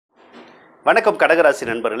வணக்கம் கடகராசி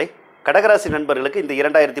நண்பர்களே. கடகராசி நண்பர்களுக்கு இந்த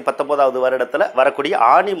 2019வது வருடத்தில் வரக்கூடிய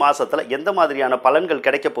ஆனி மாதத்தில் எந்த மாதிரியான பலன்கள்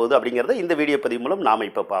கிடைக்க போகுது அப்படிங்கிறத இந்த வீடியோ பதிவு மூலம் நாம்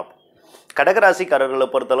இப்போ பார்ப்போம். கடகராசிக்காரர்களை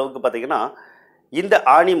பொறுத்தளவுக்கு பார்த்திங்கன்னா, இந்த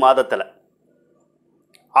ஆனி மாதத்தில்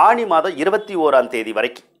ஆனி மாதம் 21ஆம் தேதி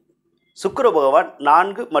வரைக்கும் சுக்கிர பகவான்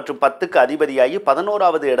 4 மற்றும் 10க்கு அதிபதியாகி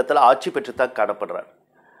 11வது இடத்துல ஆட்சி பெற்று தான் காணப்படுறார்.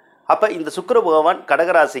 அப்போ இந்த சுக்கிர பகவான்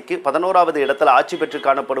கடகராசிக்கு 11வது இடத்துல ஆட்சி பெற்று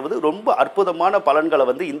காணப்படுவது ரொம்ப அற்புதமான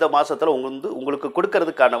பலன்களை இந்த மாதத்தில் உங்களுக்கு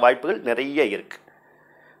கொடுக்கறதுக்கான வாய்ப்புகள் நிறைய இருக்குது.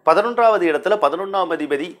 11வது இடத்துல 11ஆம்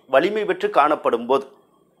அதிபதி வலிமை பெற்று காணப்படும் போது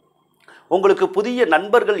உங்களுக்கு புதிய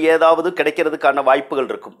நண்பர்கள் ஏதாவது கிடைக்கிறதுக்கான வாய்ப்புகள்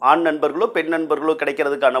இருக்கும். ஆண் நண்பர்களோ பெண் நண்பர்களோ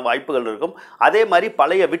கிடைக்கிறதுக்கான வாய்ப்புகள் இருக்கும். அதே மாதிரி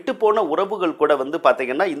பழைய விட்டு போன உறவுகள் கூட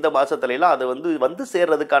பார்த்திங்கன்னா இந்த மாதத்துலலாம் அது வந்து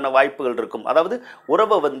சேர்றதுக்கான வாய்ப்புகள் இருக்கும். அதாவது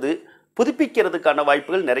உறவை புதுப்பிக்கிறதுக்கான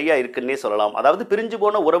வாய்ப்புகள் நிறையா இருக்குன்னே சொல்லலாம். அதாவது பிரிஞ்சு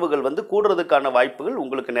போன உறவுகள் கூடுறதுக்கான வாய்ப்புகள்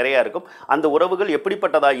உங்களுக்கு நிறையா இருக்கும். அந்த உறவுகள்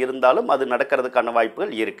எப்படிப்பட்டதாக இருந்தாலும் அது நடக்கிறதுக்கான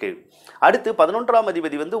வாய்ப்புகள் இருக்குது. அடுத்து 11ஆம்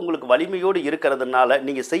அதிபதி உங்களுக்கு வலிமையோடு இருக்கிறதுனால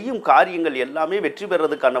நீங்கள் செய்யும் காரியங்கள் எல்லாமே வெற்றி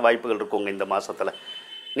பெறதுக்கான வாய்ப்புகள் இருக்குங்க. இந்த மாதத்தில்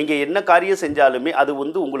நீங்கள் என்ன காரியம் செஞ்சாலுமே அது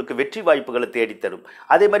உங்களுக்கு வெற்றி வாய்ப்புகளை தேடித்தரும்.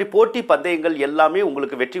 அதே மாதிரி போட்டி பந்தயங்கள் எல்லாமே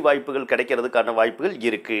உங்களுக்கு வெற்றி வாய்ப்புகள் கிடைக்கிறதுக்கான வாய்ப்புகள்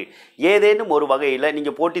இருக்குது. ஏதேனும் ஒரு வகையில்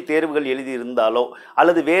நீங்கள் போட்டி தேர்வுகள் எழுதியிருந்தாலோ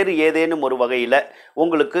அல்லது வேறு ஏதேனும் ஒரு வகையில்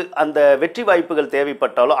உங்களுக்கு அந்த வெற்றி வாய்ப்புகள்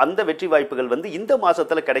தேவைப்பட்டாலோ அந்த வெற்றி வாய்ப்புகள் இந்த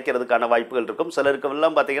மாதத்தில் கிடைக்கிறதுக்கான வாய்ப்புகள் இருக்கும்.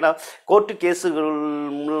 சிலருக்கெல்லாம் பார்த்திங்கன்னா கோர்ட்டு கேஸுகள்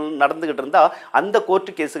நடந்துக்கிட்டு இருந்தால் அந்த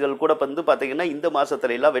கோர்ட்டு கேஸுகள் கூட பார்த்திங்கன்னா இந்த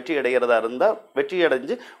மாதத்துல எல்லாம் வெற்றி அடைகிறதா இருந்தால் வெற்றி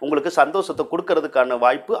அடைஞ்சு உங்களுக்கு சந்தோஷத்தை கொடுக்கறதுக்கான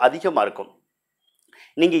வாய்ப்பு அதிகமாக இருக்கும்.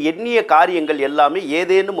 நீங்கள் எண்ணிய காரியங்கள் எல்லாமே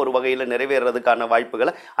ஏதேனும் ஒரு வகையில் நிறைவேறதுக்கான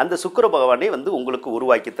வாய்ப்புகளை அந்த சுக்கிர பகவானே உங்களுக்கு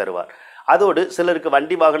உருவாக்கி தருவார். அதோடு சிலருக்கு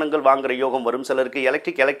வண்டி வாகனங்கள் வாங்குகிற யோகம் வரும். சிலருக்கு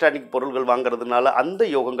எலக்ட்ரானிக் பொருள்கள் வாங்குறதுனால அந்த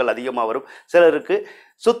யோகங்கள் அதிகமாக வரும். சிலருக்கு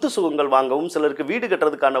சொத்து சுகங்கள் வாங்கவும் சிலருக்கு வீடு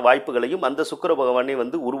கட்டுறதுக்கான வாய்ப்புகளையும் அந்த சுக்கிர பகவானே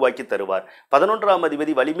உருவாக்கி தருவார். 11ஆம்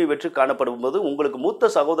அதிபதி வலிமை வெற்றி காணப்படும் போது உங்களுக்கு மூத்த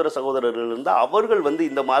சகோதரர்கள் இருந்தால் அவர்கள்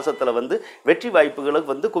இந்த மாதத்தில் வெற்றி வாய்ப்புகளை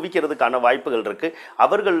குவிக்கிறதுக்கான வாய்ப்புகள் இருக்குது.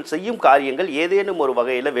 அவர்கள் செய்யும் காரியங்கள் ஏதேனும் ஒரு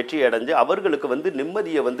வகையில் வெற்றி அடைஞ்சு அவர்களுக்கு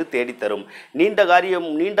நிம்மதியை தேடித்தரும்.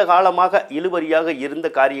 நீண்ட காலமாக இழுபறியாக இருந்த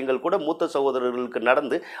காரியங்கள் கூட மூத்த சகோதரர்களுக்கு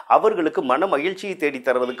நடந்து அவர்களுக்கு மன மகிழ்ச்சியை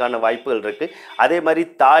தேடித்தரதுக்கான வாய்ப்புகள் இருக்குது. அதே மாதிரி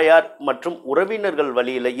தாயார் மற்றும் உறவினர்கள் வழியில்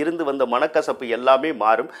இருந்து வந்த மனக்கசப்பு எல்லாமே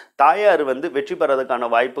மாறும். தாயார் வெற்றி பெறதுக்கான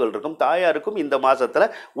வாய்ப்புகள் இருக்கும். தாயாருக்கும் இந்த மாதத்தில்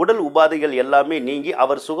உடல் உபாதைகள் எல்லாமே நீங்கி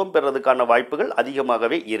அவர் சுகம் பெறதுக்கான வாய்ப்புகள்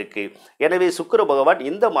அதிகமாகவே இருக்கு. எனவே சுக்கிர பகவான்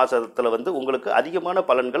இந்த மாதத்தில் உங்களுக்கு அதிகமான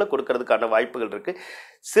பலன்களை கொடுக்கறதுக்கான வாய்ப்புகள் இருக்கு.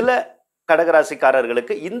 சில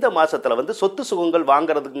கடகராசிக்காரர்களுக்கு இந்த மாதத்தில் சொத்து சுகங்கள்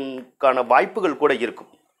வாங்கிறதுக்கான வாய்ப்புகள் கூட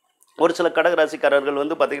இருக்கும். ஒரு சில கடகராசிக்காரர்கள்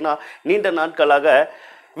பார்த்திங்கன்னா நீண்ட நாட்களாக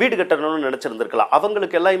வீடு கட்டணும்னு நினச்சிருந்துருக்கலாம்.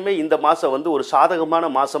 அவங்களுக்கு எல்லாமே இந்த மாதம் ஒரு சாதகமான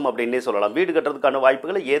மாதம் அப்படின்னே சொல்லலாம். வீடு கட்டுறதுக்கான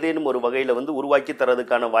வாய்ப்புகளை ஏதேனும் ஒரு வகையில் உருவாக்கி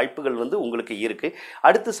தரதுக்கான வாய்ப்புகள் உங்களுக்கு இருக்குது.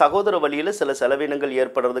 அடுத்து சகோதர வழியில் சில செலவினங்கள்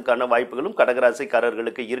ஏற்படுறதுக்கான வாய்ப்புகளும்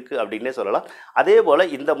கடகராசிக்காரர்களுக்கு இருக்குது அப்படின்னே சொல்லலாம். அதே போல்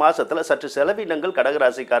இந்த மாதத்தில் சற்று செலவினங்கள்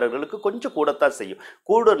கடகராசிக்காரர்களுக்கு கொஞ்சம் கூடத்தான் செய்யும்.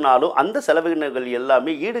 கூடுனாலும் அந்த செலவினங்கள்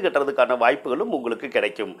எல்லாமே ஈடு கட்டுறதுக்கான வாய்ப்புகளும் உங்களுக்கு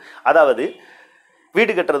கிடைக்கும். அதாவது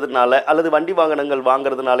வீடு கட்டுறதுனால அல்லது வண்டி வாகனங்கள்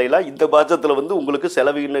வாங்குறதுனாலாம் இந்த மாதத்தில் உங்களுக்கு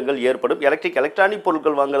செலவினங்கள் ஏற்படும். எலக்ட்ரானிக்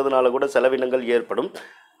பொருட்கள் வாங்குறதுனால கூட செலவினங்கள் ஏற்படும்.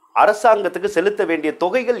 அரசாங்கத்துக்கு செலுத்த வேண்டிய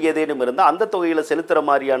தொகைகள் ஏதேனும் இருந்தால் அந்த தொகையில் செலுத்துகிற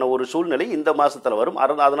மாதிரியான ஒரு சூழ்நிலை இந்த மாதத்தில் வரும்.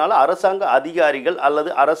 அதனால் அரசாங்க அதிகாரிகள் அல்லது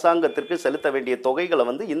அரசாங்கத்திற்கு செலுத்த வேண்டிய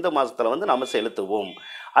தொகைகளை இந்த மாதத்தில் நம்ம செலுத்துவோம்.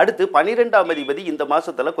 அடுத்து 12ஆம் அதிபதி இந்த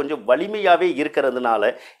மாதத்தில் கொஞ்சம் வலிமையாகவே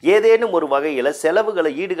இருக்கிறதுனால ஏதேனும் ஒரு வகையில்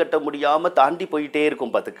செலவுகளை ஈடுகட்ட முடியாமல் தாண்டி போயிட்டே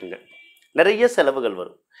இருக்கும். பார்த்துக்குங்க, நிறைய செலவுகள்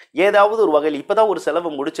வரும். ஏதாவது ஒரு வகையில் இப்போ தான் ஒரு செலவு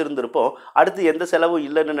முடிச்சிருந்திருப்போம், அடுத்து எந்த செலவும்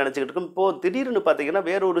இல்லைன்னு நினச்சிக்கிட்டு இருக்கும். இப்போது திடீர்னு பார்த்தீங்கன்னா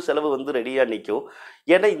வேறொரு செலவு ரெடியாக நிற்கும்.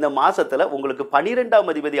 ஏன்னா இந்த மாதத்தில் உங்களுக்கு 12ஆம்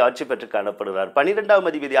அதிபதி ஆட்சி பெற்று காணப்படுகிறார். 12ஆம்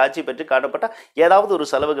அதிபதி ஆட்சி பெற்று காணப்பட்டால் ஏதாவது ஒரு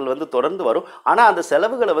செலவுகள் தொடர்ந்து வரும். ஆனால் அந்த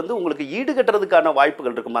செலவுகளை உங்களுக்கு ஈடுகட்டுறதுக்கான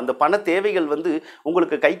வாய்ப்புகள் இருக்கும். அந்த பண தேவைகள்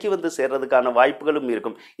உங்களுக்கு கைக்கு சேர்றதுக்கான வாய்ப்புகளும்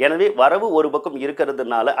இருக்கும். எனவே வரவு ஒரு பக்கம்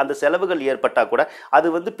இருக்கிறதுனால அந்த செலவுகள் ஏற்பட்டால் கூட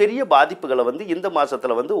அது பெரிய பாதிப்புகளை இந்த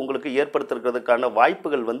மாதத்தில் உங்களுக்கு ஏற்படுத்துறதுக்கான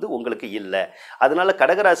வாய்ப்புகள் உங்களுக்கு இல்லை. அதனால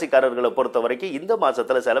கடகராசிக்காரர்களை பொறுத்த வரைக்கும் இந்த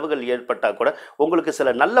மாதத்தில் செலவுகள் ஏற்பட்டால் கூட உங்களுக்கு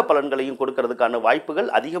சில நல்ல பலன்களையும் கொடுக்கறதுக்கான வாய்ப்புகள்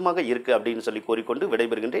அதிகமாக இருக்கு அப்படின்னு சொல்லி கூறிக்கொண்டு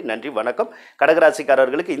விடைபெறுகின்றேன். நன்றி, வணக்கம்.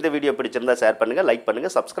 கடகராசிக்காரர்களுக்கு இந்த வீடியோ பிடிச்சிருந்தா ஷேர் பண்ணுங்க, லைக்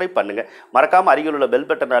பண்ணுங்க, சப்ஸ்கிரைப் பண்ணுங்க. மறக்காம அருகில் உள்ள பெல்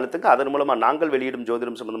பட்டன் அழுத்துங்க. அதன் மூலமா நாங்கள் வெளியிடும்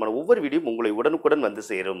ஜோதிடம் சம்பந்தமான ஒவ்வொரு வீடியோவும் உங்களை உடனுக்குடன்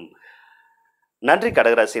சேரும். நன்றி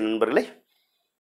கடகராசி நண்பர்களே.